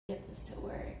this to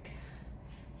work.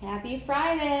 Happy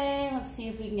Friday. Let's see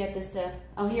if we can get this to,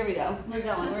 oh, here we go. We're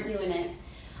going, we're doing it.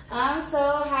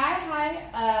 So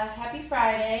happy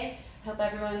Friday. Hope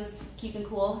everyone's keeping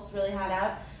cool. It's really hot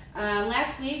out.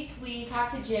 Last week we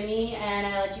talked to Jimmy and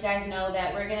I let you guys know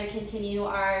that we're going to continue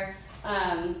our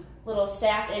little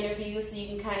staff interview so you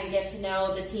can kind of get to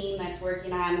know the team that's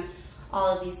working on all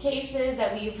of these cases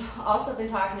that we've also been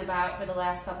talking about for the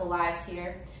last couple lives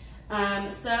here.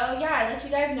 So yeah, I let you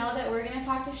guys know that we're going to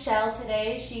talk to Chelle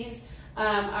today. She's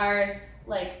our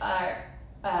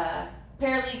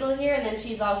paralegal here, and then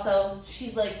she's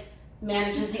like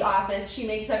manages the office. She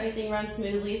makes everything run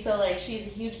smoothly, so like she's a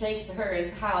huge thanks to her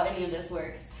is how any of this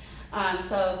works.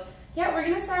 So yeah, we're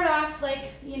going to start off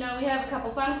like, you know, we have a couple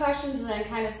fun questions and then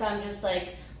kind of some just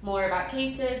like more about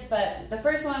cases, but the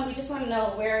first one, we just want to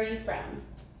know, where are you from?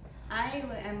 I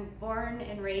am born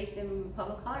and raised in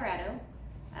Pueblo, Colorado.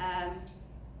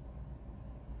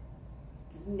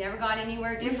 Never gone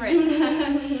anywhere different.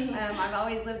 I've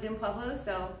always lived in Pueblo,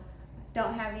 so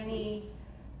don't have any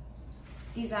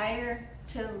desire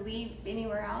to leave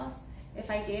anywhere else.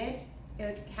 If I did, it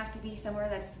would have to be somewhere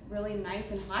that's really nice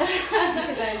and hot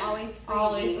because I'm always freezing.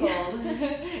 Always cold.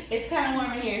 It's kind of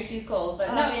warm in here. She's cold,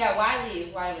 but no, yeah. Why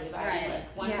leave? Why leave? Right.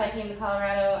 Like once I came to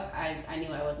Colorado, I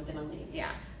knew I wasn't gonna leave. Yeah.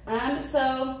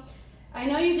 So I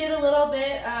know you did a little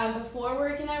bit before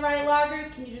working at Right Law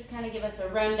Group. Can you just kind of give us a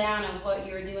rundown of what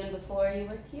you were doing before you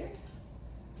worked here?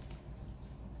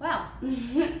 Well,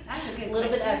 that's a good A little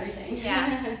bit of question. everything.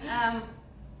 Yeah.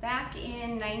 Back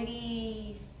in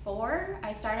 '94,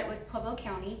 I started with Pueblo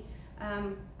County.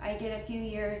 I did a few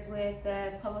years with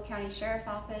the Pueblo County Sheriff's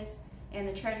Office and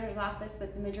the Treasurer's Office,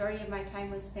 but the majority of my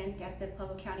time was spent at the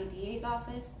Pueblo County DA's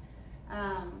office.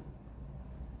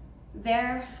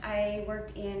 There, I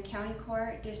worked in county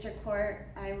court, district court.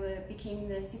 I became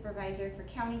the supervisor for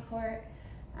county court.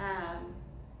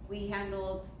 We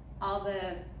handled all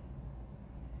the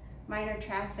minor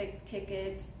traffic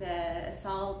tickets, the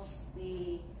assaults,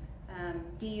 the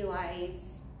DUIs.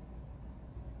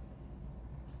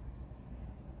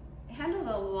 Handled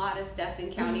a lot of stuff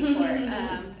in county court,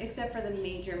 except for the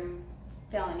major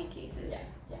felony cases. Yeah,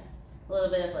 yeah. A little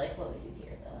bit of like what we do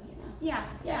here, though, you know.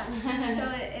 Yeah.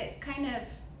 So it kind of,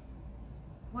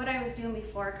 what I was doing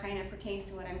before kind of pertains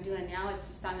to what I'm doing now. It's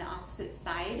just on the opposite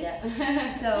side.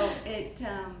 Yeah. So it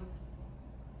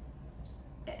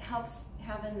helps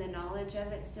having the knowledge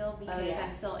of it still, because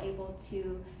I'm still able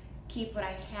to keep what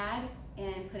I had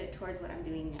and put it towards what I'm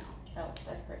doing now. Oh,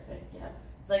 that's perfect. Yeah.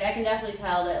 It's like I can definitely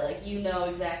tell that like you know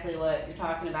exactly what you're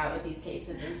talking about with these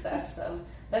cases and stuff. So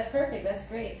that's perfect. That's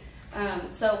great.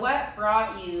 So what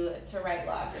brought you to Right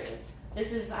Law Group?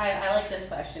 This is I like this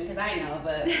question because I know,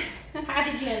 but how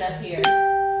did you end up here?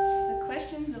 The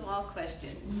questions of all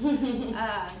questions.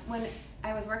 When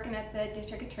I was working at the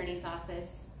district attorney's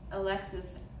office, Alexis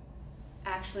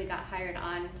actually got hired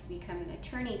on to become an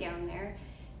attorney down there,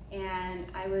 and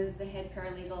I was the head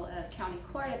paralegal of county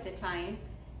court at the time,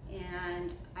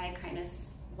 and I kind of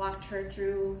walked her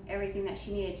through everything that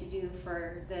she needed to do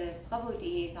for the Pueblo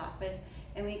DA's office,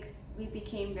 and we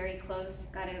became very close,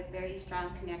 got a very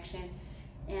strong connection,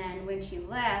 and when she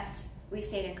left, we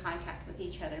stayed in contact with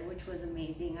each other, which was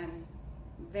amazing. I'm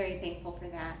very thankful for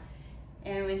that.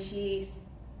 And when she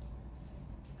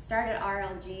started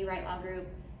RLG, Right Law Group,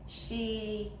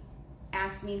 she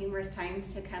asked me numerous times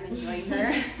to come and join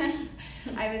her.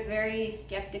 I was very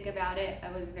skeptic about it.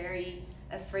 I was very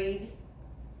afraid,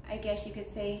 I guess you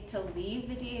could say, to leave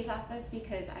the DA's office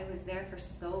because I was there for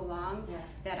so long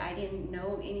that I didn't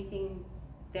know anything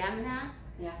than that.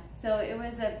 Yeah. So it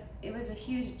was a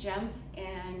huge jump,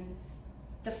 and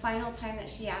the final time that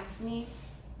she asked me,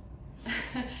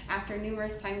 after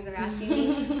numerous times of asking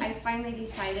me, I finally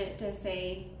decided to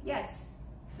say, yes,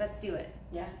 let's do it.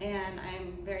 Yeah. And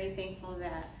I'm very thankful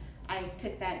that I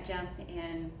took that jump,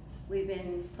 and we've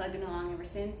been plugging along ever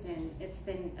since, and it's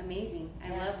been amazing.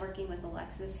 I love working with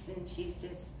Alexis, and she's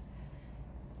just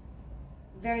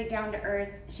very down to earth.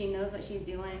 She knows what she's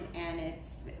doing, and it's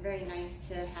very nice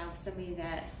to have somebody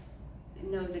that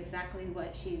knows exactly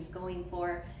what she's going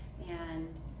for and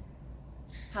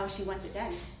how she wants it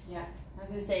done. Yeah. I was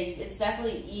going to say, it's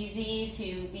definitely easy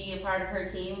to be a part of her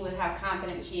team with how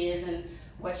confident she is and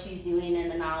what she's doing and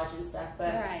the knowledge and stuff.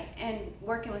 But right, and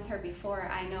working with her before,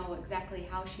 I know exactly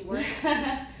how she works,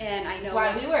 and I know that's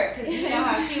why we work, because you know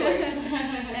how she works.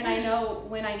 And I know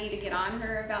when I need to get on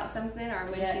her about something, or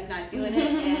when she's not doing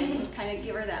it, and just kind of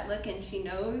give her that look, and she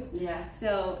knows. Yeah.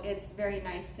 So it's very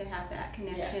nice to have that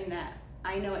connection that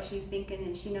I know what she's thinking,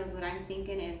 and she knows what I'm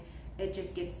thinking, and it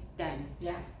just gets done.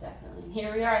 Yeah, definitely.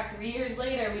 Here we are 3 years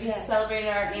later. We just celebrated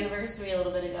our anniversary a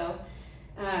little bit ago.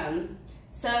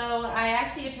 So I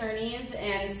asked the attorneys,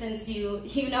 and since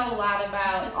you know a lot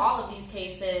about all of these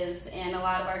cases and a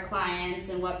lot of our clients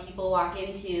and what people walk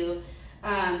into,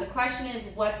 the question is,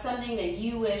 what's something that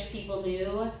you wish people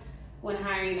knew when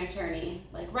hiring an attorney?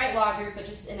 Like Right Law Group, but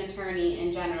just an attorney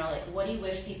in general. Like, what do you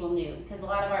wish people knew? Because a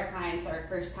lot of our clients are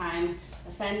first-time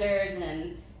offenders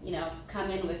and,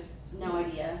 come in with no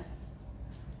idea.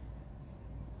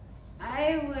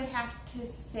 I would have to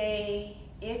say,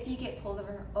 if you get pulled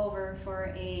over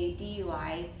for a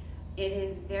DUI, it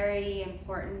is very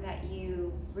important that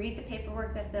you read the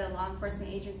paperwork that the law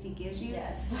enforcement agency gives you.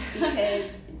 Yes. Because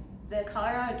the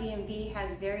Colorado DMV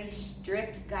has very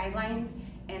strict guidelines,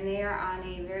 and they are on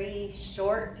a very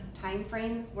short time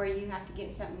frame where you have to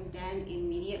get something done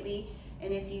immediately.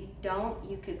 And if you don't,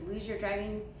 you could lose your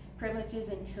driving privileges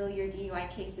until your DUI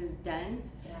case is done.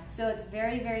 Yeah. So it's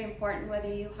very, very important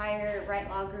whether you hire Right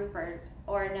Law Group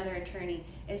or another attorney.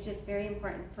 It's just very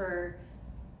important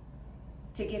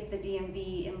to get the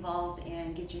DMV involved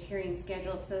and get your hearing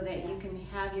scheduled so that you can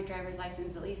have your driver's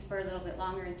license at least for a little bit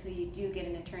longer until you do get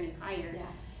an attorney hired. Yeah.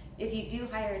 If you do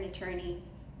hire an attorney,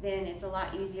 then it's a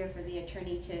lot easier for the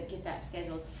attorney to get that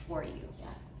scheduled for you. Yeah.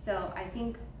 So I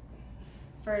think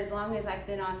for as long as I've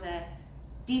been on the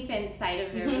defense side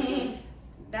of everything,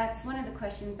 that's one of the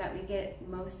questions that we get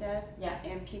most of. Yeah.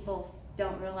 And people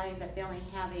don't realize that they only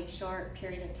have a short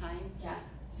period of time. Yeah.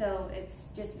 So it's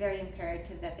just very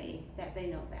imperative that they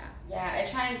know that. Yeah, I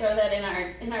try and throw that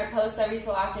in our posts every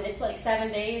so often. It's like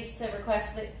 7 days to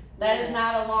request that is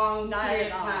not a long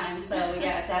period of time. So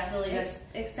yeah, definitely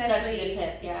that's such a good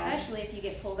tip. Yeah. Especially if you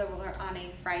get pulled over on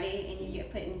a Friday and you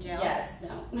get put in jail. Yes,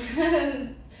 no.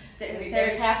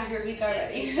 There's half of your week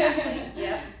already. Exactly.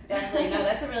 Yep. Definitely. No,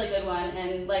 that's a really good one.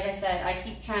 And like I said, I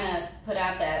keep trying to put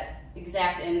out that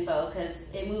exact info because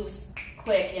it moves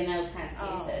quick in those kinds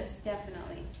of cases.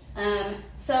 Definitely.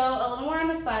 So a little more on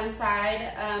the fun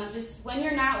side, just when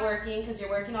you're not working, because you're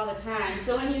working all the time.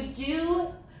 So when you do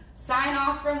sign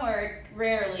off from work,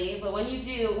 rarely, but when you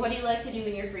do, what do you like to do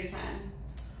in your free time?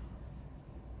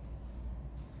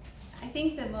 I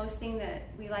think the most thing that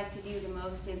we like to do the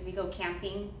most is we go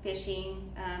camping, fishing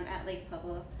at Lake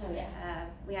Pueblo. Oh yeah.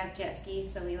 We have jet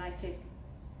skis, so we like to,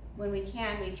 when we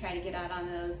can, we try to get out on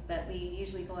those, but we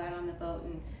usually go out on the boat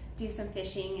and do some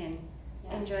fishing and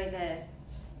enjoy the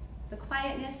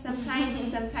quietness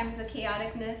sometimes, sometimes the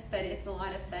chaoticness, but it's a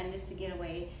lot of fun just to get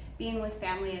away. Being with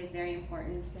family is very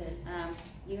important. Good.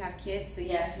 You have kids, so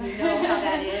yes, you know how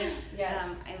that is.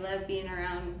 Yes. I love being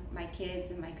around my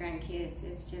kids and my grandkids.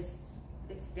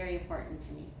 It's very important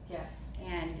to me. Yeah.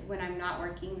 And when I'm not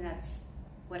working, that's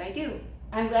what I do.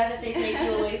 I'm glad that they take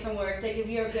you away from work. They give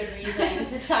you a good reason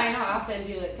to sign off and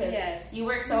do it because you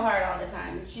work so hard all the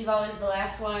time. She's always the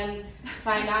last one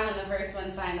signed on and the first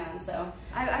one signed on. So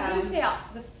I wouldn't say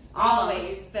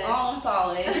always, but almost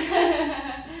always.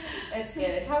 It's good.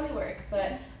 It's how we work.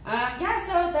 But yeah,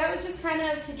 so that was just kind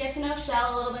of to get to know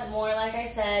Chelle a little bit more. Like I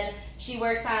said, she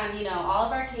works on all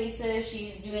of our cases.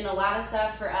 She's doing a lot of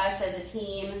stuff for us as a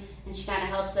team, and she kind of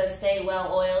helps us stay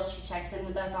well oiled. She checks in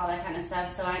with us, all that kind of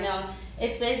stuff. So I know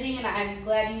it's busy, and I'm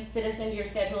glad you fit us into your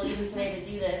schedule even today to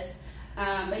do this.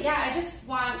 But yeah, I just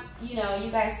want you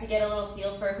guys to get a little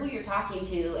feel for who you're talking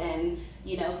to and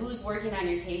who's working on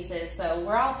your cases. So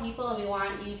we're all people, and we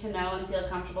want you to know and feel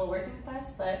comfortable working with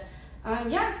us. But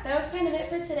yeah, that was kind of it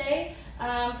for today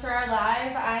for our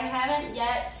live. I haven't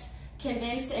yet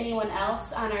convinced anyone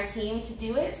else on our team to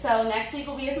do it, so next week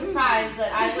will be a surprise.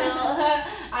 But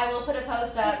I will put a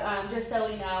post up just so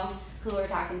we know who we're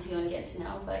talking to and get to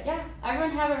know. But yeah,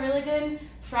 everyone have a really good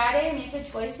Friday. Make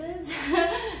good choices.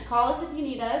 Call us if you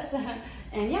need us.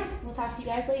 And yeah, we'll talk to you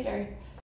guys later.